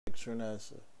True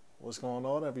Nasa. What's going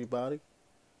on, everybody?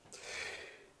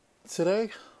 Today,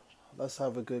 let's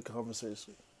have a good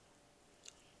conversation.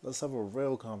 Let's have a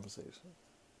real conversation.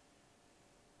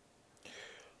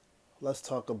 Let's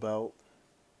talk about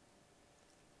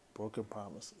broken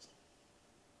promises.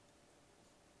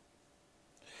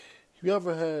 You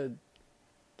ever had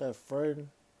that friend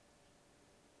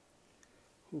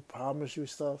who promised you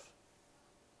stuff,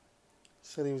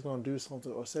 said he was going to do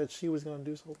something, or said she was going to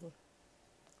do something,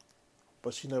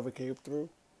 but she never came through?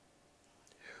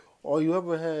 Or you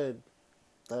ever had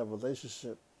that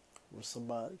relationship with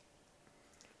somebody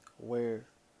where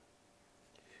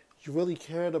you really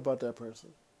cared about that person,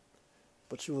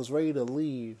 but you was ready to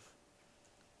leave,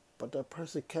 but that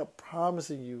person kept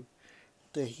promising you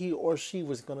that he or she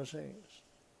was going to change?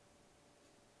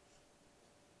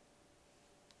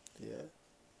 Yeah.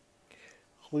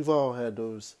 We've all had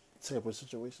those type of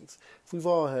situations. We've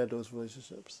all had those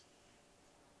relationships.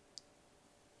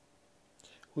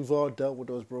 We've all dealt with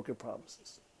those broken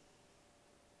promises.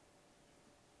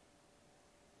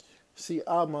 See,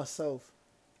 I myself,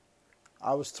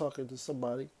 I was talking to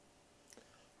somebody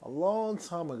a long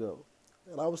time ago,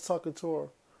 and I was talking to her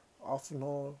off and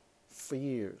on for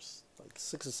years, like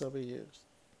 6 or 7 years.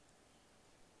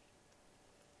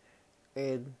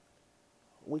 And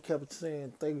we kept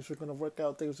saying things were going to work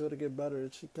out, things were going to get better.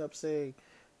 And she kept saying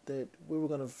that we were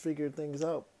going to figure things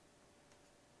out.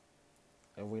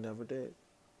 And we never did.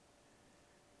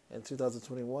 In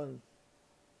 2021,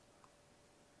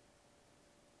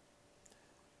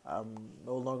 I'm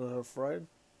no longer her friend.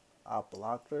 I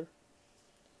blocked her.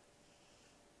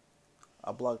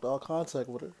 I blocked all contact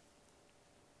with her.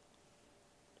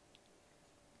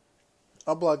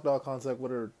 I blocked all contact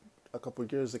with her a couple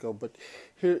of years ago, but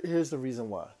here's the reason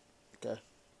why. Okay?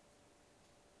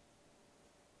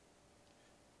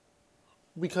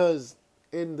 Because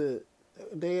in the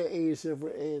day and age that we're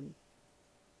in,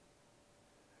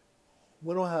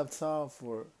 we don't have time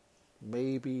for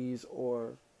maybes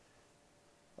or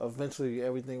eventually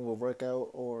everything will work out,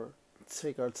 or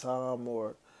take our time,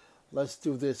 or let's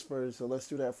do this first or let's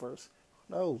do that first.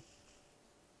 No.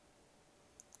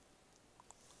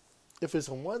 If it's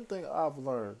one thing I've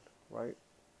learned, right?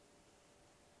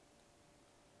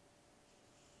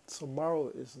 Tomorrow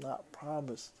is not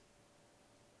promised.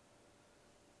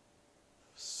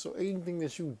 So anything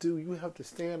that you do, you have to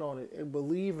stand on it and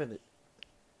believe in it.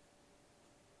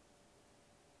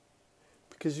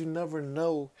 Because you never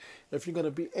know if you're going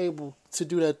to be able to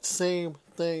do that same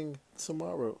thing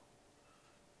tomorrow.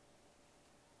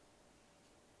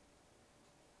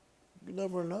 You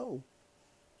never know.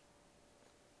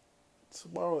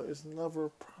 Tomorrow is never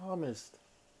promised.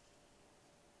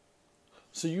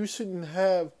 So you shouldn't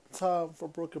have time for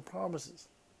broken promises.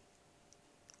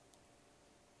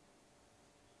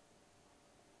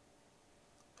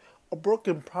 A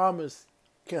broken promise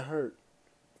can hurt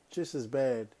just as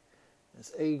bad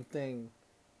as anything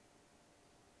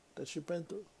that you've been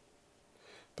through.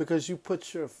 Because you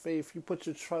put your faith, you put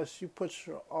your trust, you put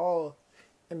your all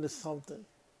into something.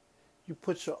 You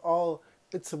put your all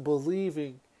into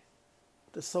believing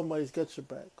that somebody's got your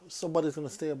back, or somebody's going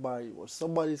to stand by you, or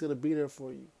somebody's going to be there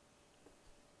for you.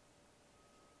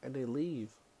 And they leave.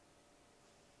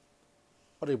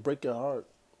 Or they break your heart.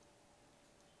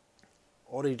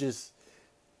 Or they just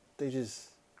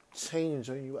change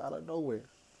on you out of nowhere.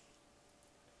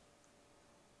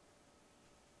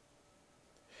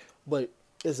 But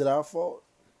is it our fault?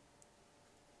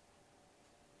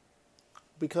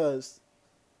 Because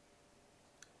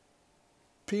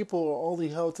people are only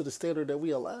held to the standard that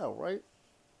we allow, right?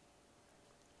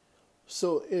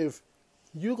 So if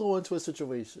you go into a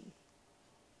situation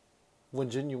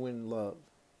with genuine love,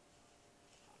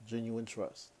 genuine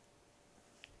trust,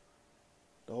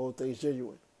 the whole thing's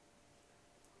genuine,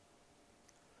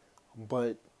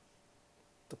 but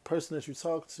the person that you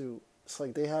talk to, it's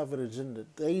like they have an agenda.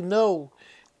 They know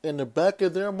in the back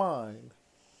of their mind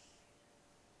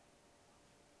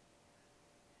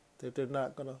that they're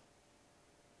not going to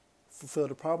fulfill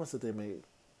the promise that they made.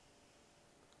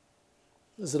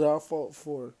 Is it our fault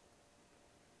for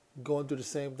going through the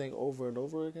same thing over and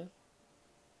over again?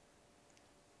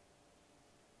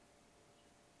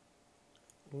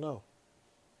 No.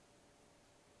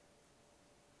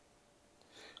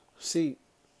 See,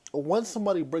 once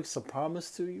somebody breaks a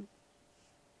promise to you,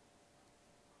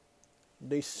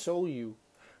 they show you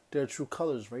their true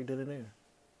colors right then and there.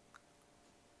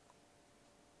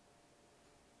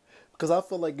 Because I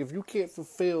feel like if you can't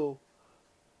fulfill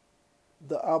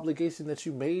the obligation that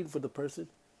you made for the person,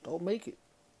 don't make it.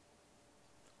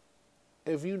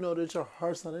 If you know that your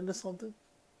heart's not into something,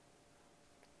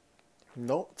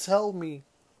 don't tell me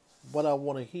what I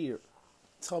want to hear.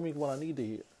 Tell me what I need to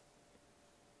hear.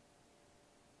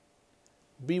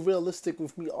 Be realistic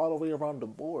with me all the way around the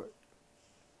board.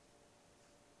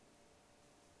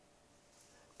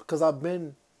 Because I've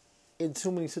been in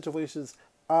too many situations.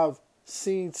 I've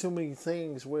seen too many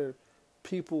things where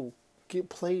people get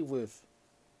played with,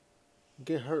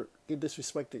 get hurt, get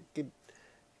disrespected, get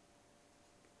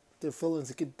their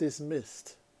feelings get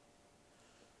dismissed.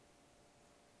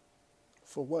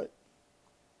 For what?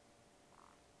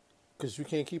 Because you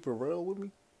can't keep it real with me?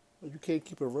 Or you can't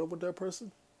keep it real with that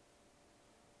person?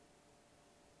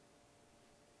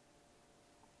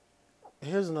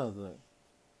 Here's another thing.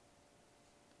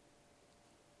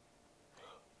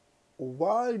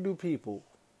 Why do people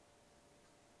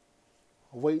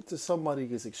wait till somebody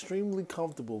gets extremely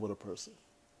comfortable with a person?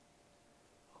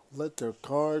 Let their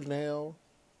guard down.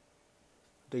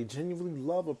 They genuinely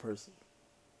love a person.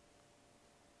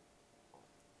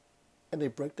 And they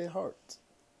break their hearts.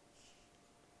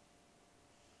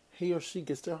 He or she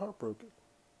gets their heart broken.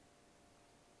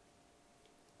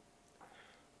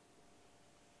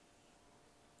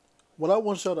 What I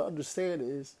want y'all to understand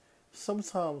is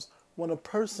sometimes when a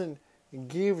person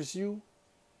gives you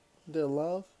their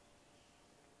love,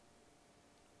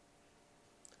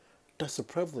 that's a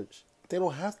privilege. They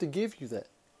don't have to give you that.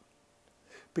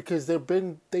 Because they've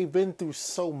been through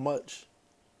so much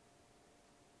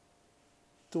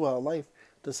throughout life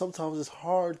that sometimes it's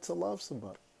hard to love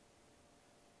somebody.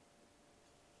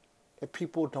 And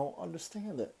people don't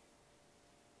understand that.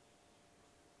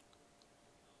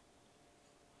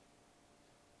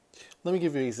 Let me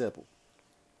give you an example.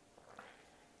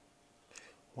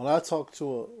 When I talk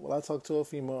to a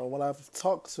female, or when I've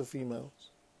talked to females,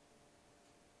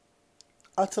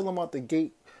 I tell them out the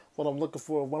gate what I'm looking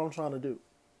for, what I'm trying to do.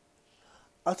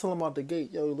 I tell them out the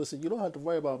gate, yo, listen, you don't have to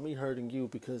worry about me hurting you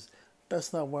because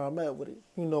that's not where I'm at with it.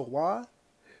 You know why?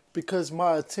 Because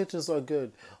my intentions are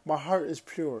good. My heart is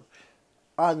pure.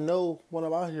 I know what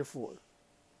I'm out here for.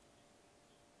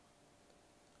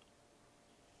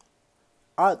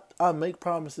 I make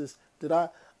promises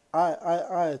that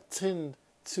I intend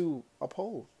to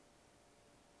uphold.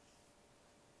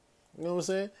 You know what I'm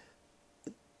saying?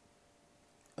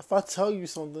 If I tell you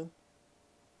something,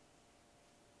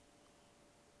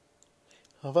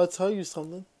 I'm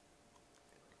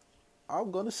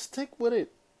going to stick with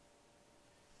it.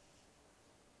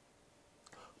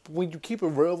 But when you keep it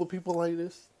real with people like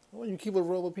this, and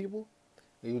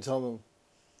you tell them,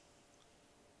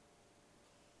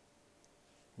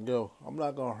 yo, I'm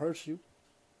not going to hurt you.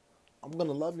 I'm going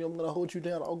to love you. I'm going to hold you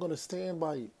down. I'm going to stand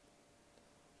by you.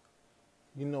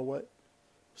 You know what?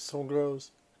 Some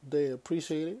girls, they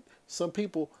appreciate it. Some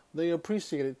people, they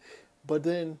appreciate it. But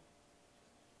then,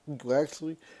 you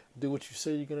actually do what you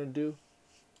say you're going to do,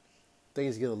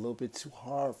 things get a little bit too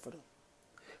hard for them.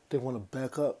 They want to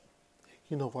back up.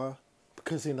 You know why?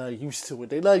 Because they're not used to it.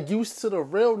 They're not used to the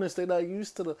realness. They're not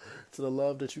used to the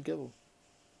love that you give them.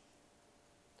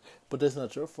 But that's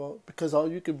not your fault. Because all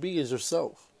you can be is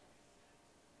yourself.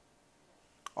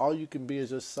 All you can be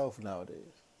is yourself nowadays.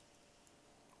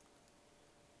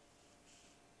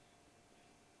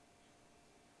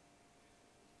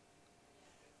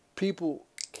 People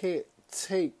can't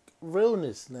take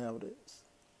realness nowadays.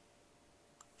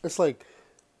 It's like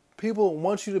people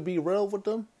want you to be real with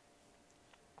them,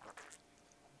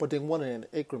 but they want it in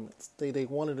increments. They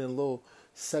want it in little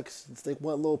sections. They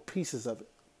want little pieces of it.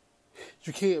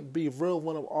 You can't be real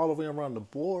with them all the way around the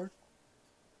board.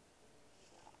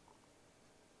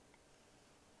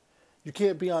 You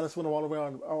can't be honest with them all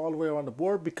the way around the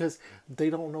board because they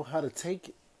don't know how to take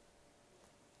it.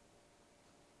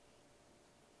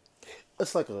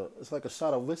 It's like a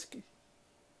shot of whiskey.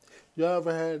 You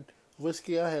ever had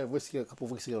whiskey? I had whiskey a couple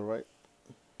weeks ago, right?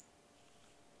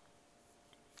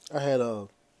 I had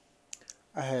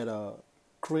a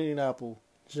green apple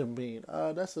Jim Beam.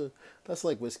 That's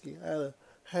like whiskey. I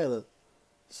had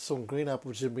some green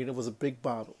apple Jim Beam. It was a big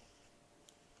bottle,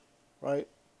 right?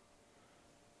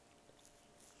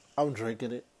 I'm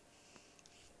drinking it.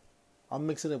 I'm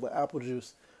mixing it with apple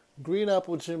juice. Green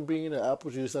apple Jim Beam and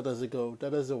apple juice, that doesn't go.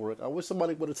 That doesn't work. I wish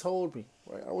somebody would have told me,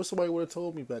 right? I wish somebody would have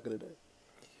told me back in the day.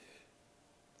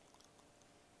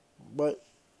 But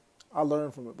I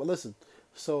learned from it. But listen,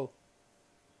 so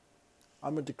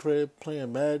I'm at the crib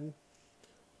playing Madden,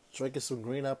 drinking some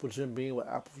green apple Jim Beam with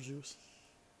apple juice.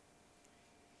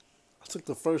 I took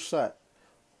the first shot.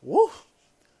 Woo!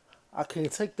 I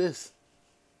can't take this.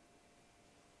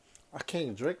 I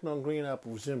can't drink no green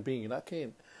apple Jim Beam. I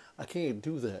can't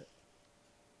do that.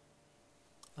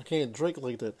 I can't drink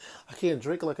like that. I can't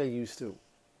drink like I used to.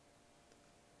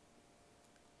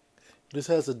 This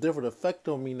has a different effect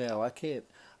on me now. I can't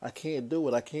do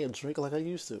it. I can't drink like I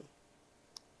used to.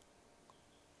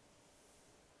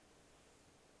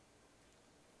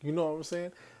 You know what I'm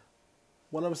saying?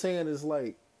 What I'm saying is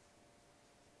like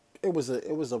it was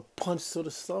a punch to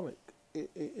the stomach.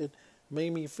 It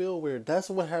made me feel weird. That's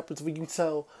what happens when you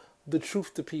tell the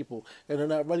truth to people and they're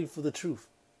not ready for the truth.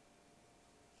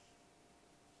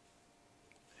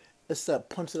 It's that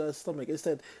punch to that stomach. It's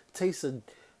that taste of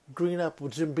green apple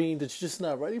Jim Beam that you're just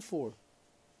not ready for.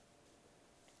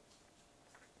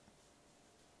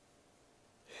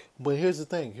 But here's the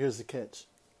thing. Here's the catch.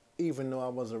 Even though I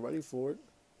wasn't ready for it,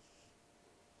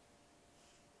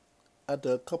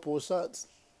 after a couple of shots,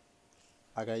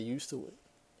 I got used to it.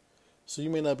 So you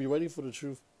may not be ready for the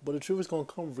truth, but the truth is gonna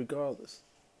come regardless.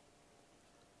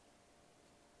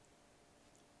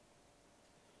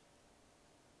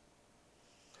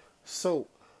 So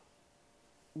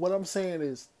what I'm saying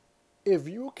is, if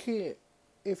you can't,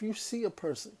 if you see a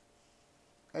person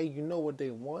and you know what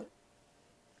they want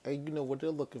and you know what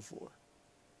they're looking for,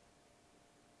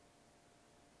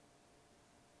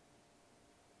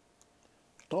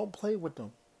 don't play with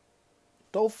them.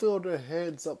 Don't fill their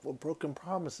heads up with broken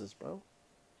promises, bro.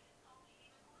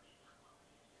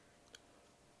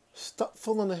 Stop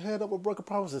filling their head up with broken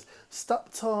promises.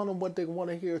 Stop telling them what they want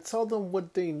to hear. Tell them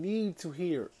what they need to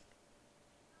hear.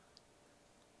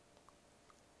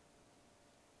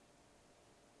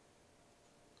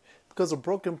 Because a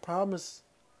broken promise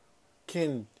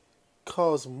can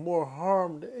cause more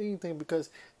harm than anything because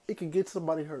it can get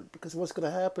somebody hurt. Because what's going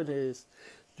to happen is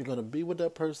you're going to be with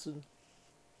that person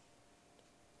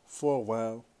for a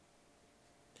while.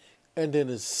 And then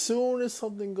as soon as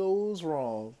something goes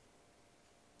wrong,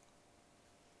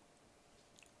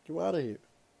 you're out of here.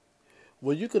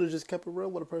 Well, you could have just kept it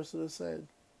real with a person and said,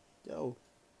 yo,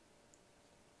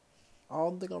 I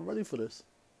don't think I'm ready for this.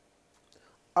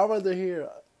 I'd rather hear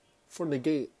from the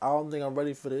gate, I don't think I'm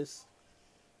ready for this,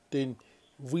 than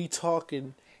we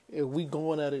talking and we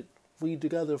going at it, we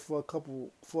together for a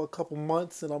couple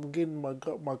months, and I'm getting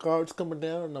my guards coming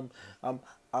down, and I'm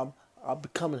I'm I'm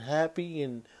becoming happy,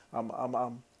 and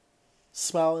I'm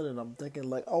smiling, and I'm thinking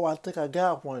like, oh, I think I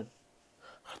got one.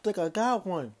 I think I got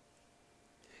one.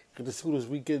 Because as soon as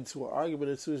we get into an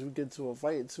argument, as soon as we get into a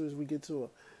fight, as soon as we get to a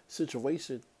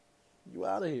situation, you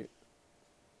out of here.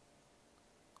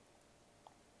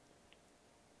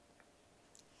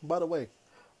 By the way,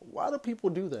 why do people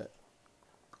do that?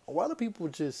 Why do people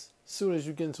just, as soon as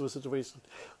you get into a situation,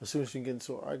 as soon as you get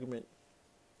into an argument,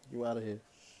 you out of here?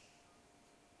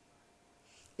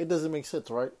 It doesn't make sense,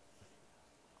 right?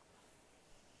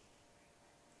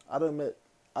 I done met,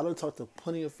 I done talked to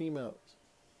plenty of females.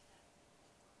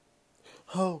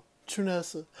 Oh,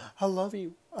 Trunessa, I love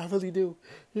you. I really do.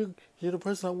 You're the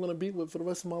person I'm gonna be with for the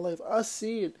rest of my life. I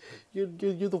see it.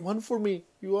 You're the one for me.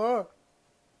 You are.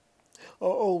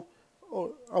 Oh,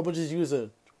 I'm gonna just use a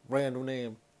random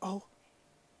name. Oh,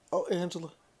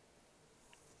 Angela,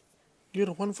 you're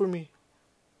the one for me.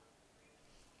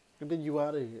 And then you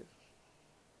out of here.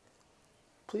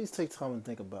 Please take time and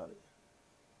think about it.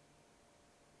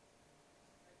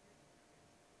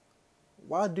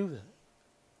 Why do that?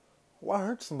 Why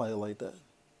hurt somebody like that?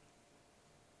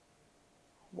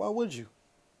 Why would you?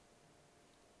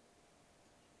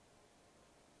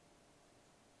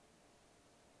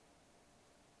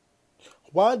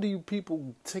 Why do you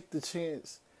people take the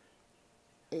chance?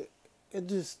 It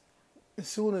just, as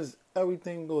soon as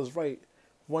everything goes right,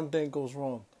 one thing goes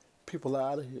wrong. People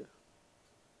are out of here.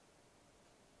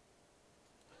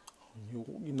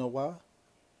 You know why?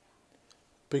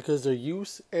 Because they're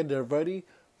used and they're ready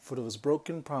for those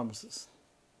broken promises.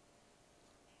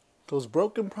 Those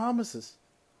broken promises.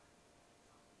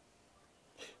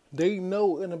 They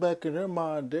know in the back of their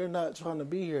mind they're not trying to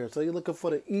be here. So they're looking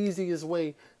for the easiest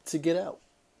way to get out.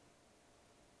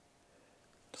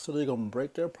 So they're going to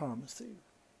break their promise to you.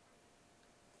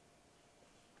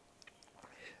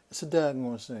 It's a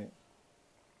daggone shame.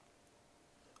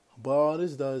 But all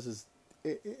this does is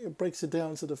it breaks it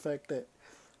down to the fact that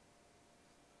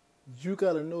you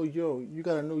gotta know your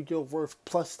worth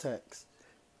plus tax.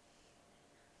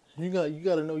 You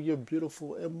gotta know you're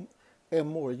beautiful and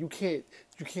more. You can't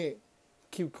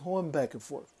keep going back and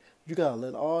forth. You gotta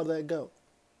let all that go.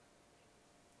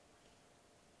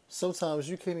 Sometimes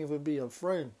you can't even be a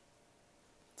friend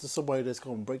to somebody that's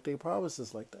gonna break their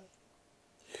promises like that.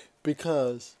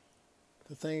 Because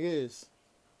the thing is,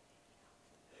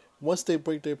 once they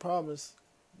break their promise,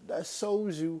 that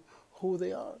shows you who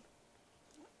they are.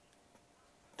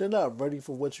 They're not ready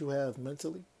for what you have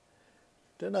mentally.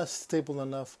 They're not stable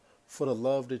enough for the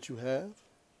love that you have.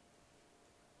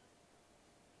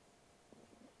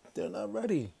 They're not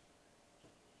ready.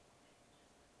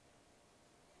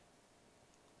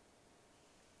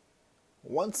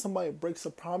 Once somebody breaks a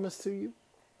promise to you,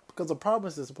 because a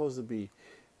promise is supposed to be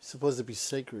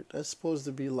sacred. That's supposed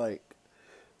to be like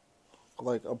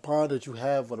a bond that you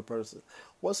have with a person.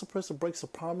 Once a person breaks a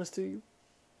promise to you,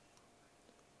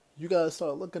 you gotta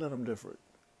start looking at them different.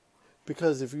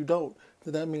 Because if you don't,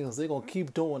 then that means they're gonna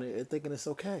keep doing it and thinking it's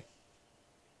okay.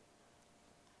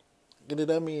 And then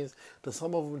that means that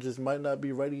some of them just might not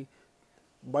be ready,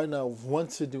 might not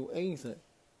want to do anything.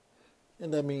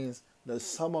 And that means that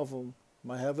some of them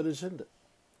might have an agenda.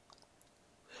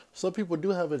 Some people do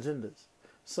have agendas.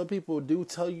 Some people do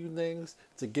tell you things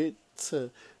to get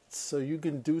to, so you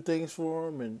can do things for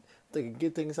them and they can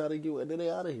get things out of you and then they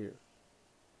out of here.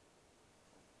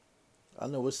 I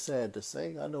know it's sad to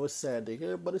say. I know it's sad to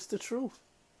hear, but it's the truth.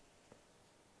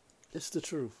 It's the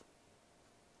truth.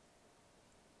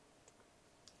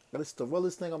 And it's the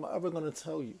realest thing I'm ever going to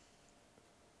tell you.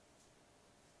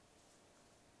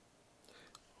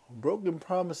 Broken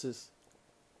promises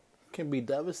can be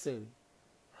devastating,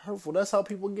 hurtful. That's how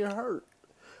people get hurt.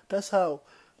 That's how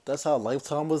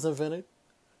Lifetime was invented.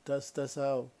 That's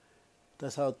how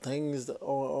things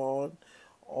on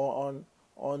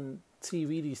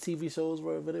TV, these TV shows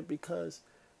were invented because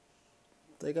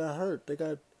they got hurt. They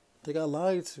got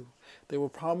lied to. They were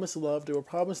promised love. They were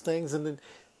promised things, and then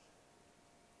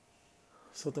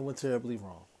something went terribly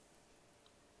wrong.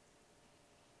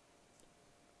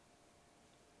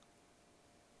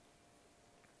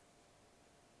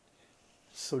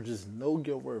 So just know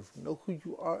your worth. Know who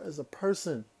you are as a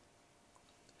person.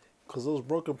 Because those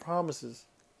broken promises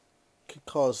can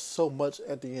cause so much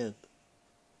at the end.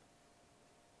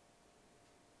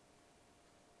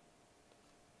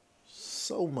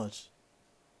 So much.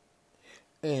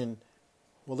 And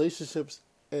relationships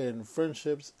and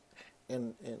friendships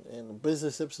and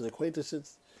businesses and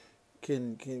acquaintanceships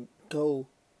can go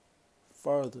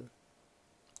farther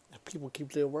if people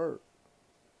keep their word.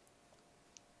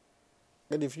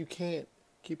 And if you can't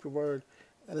keep your word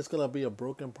and it's gonna be a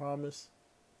broken promise,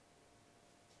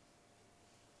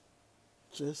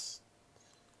 just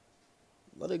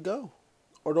let it go.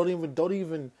 Or don't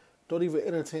even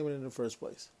entertain it in the first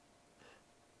place.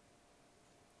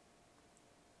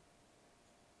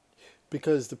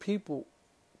 Because the people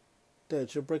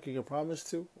that you're breaking your promise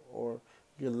to, or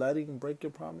you're letting break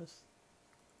your promise,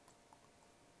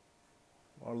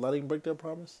 or letting break their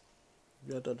promise,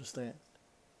 you have to understand.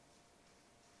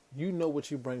 You know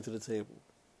what you bring to the table.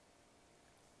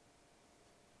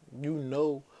 You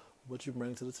know what you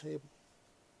bring to the table.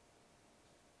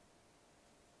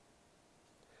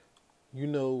 You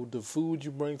know the food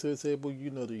you bring to the table.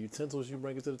 You know the utensils you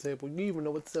bring to the table. You even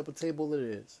know what type of table it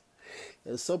is.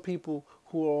 And some people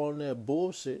who are on that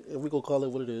bullshit, and we're going to call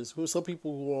it what it is, some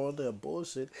people who are on that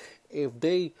bullshit, if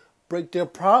they break their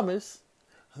promise,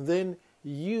 then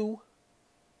you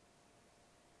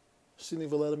shouldn't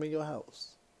even let them in your house.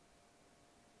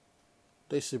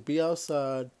 They should be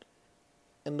outside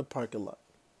in the parking lot,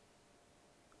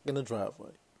 in the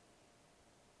driveway.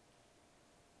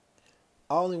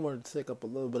 I only wanted to take up a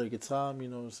little bit of your time, you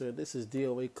know what I'm saying? This is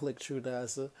DOA Click True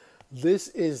NASA. This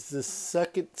is the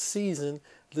second season.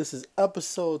 This is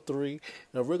episode 3.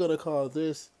 And we're going to call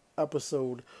this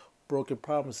episode Broken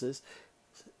Promises.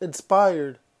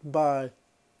 Inspired by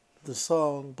the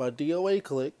song by DOA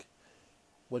Click,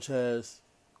 which has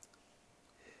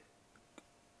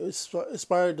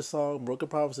inspired the song Broken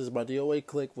Promises by DOA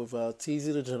Click with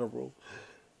TZ the General,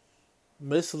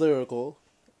 Miss Lyrical,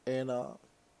 and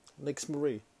Nix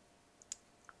Marie.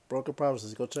 Broken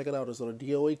Promises. Go check it out. It's on the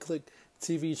DOA Click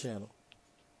TV channel.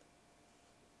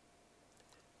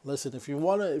 Listen, if you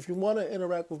wanna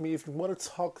interact with me, if you wanna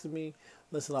talk to me,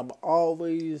 listen, I'm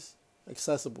always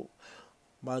accessible.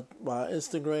 My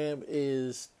Instagram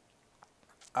is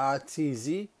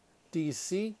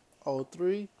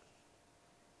ITZDC03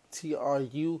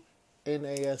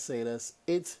 TRUNASA. That's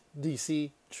It's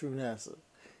DC True NASA.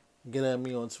 Get at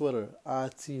me on Twitter,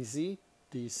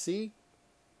 ITZDC03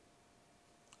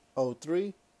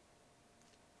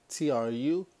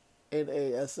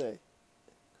 TRUNASA.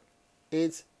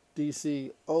 It's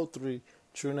DC03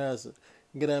 True NASA.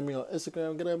 Get at me on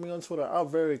Instagram, get at me on Twitter. I'm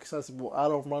very accessible. I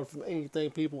don't run from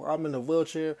anything, people. I'm in a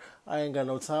wheelchair. I ain't got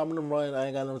no time to run. I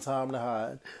ain't got no time to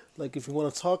hide. Like, if you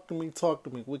want to talk to me, talk to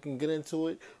me. We can get into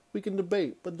it. We can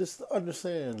debate. But just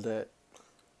understand that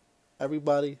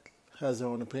everybody has their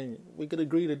own opinion. We can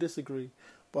agree to disagree.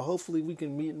 But hopefully we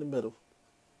can meet in the middle.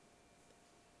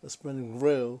 Let's been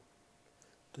real.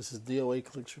 This is DOA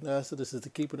Click True NASA. This is the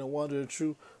Keeping It 100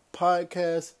 True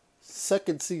podcast,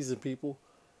 second season, people.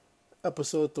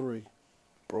 Episode 3.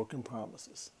 broken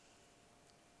promises.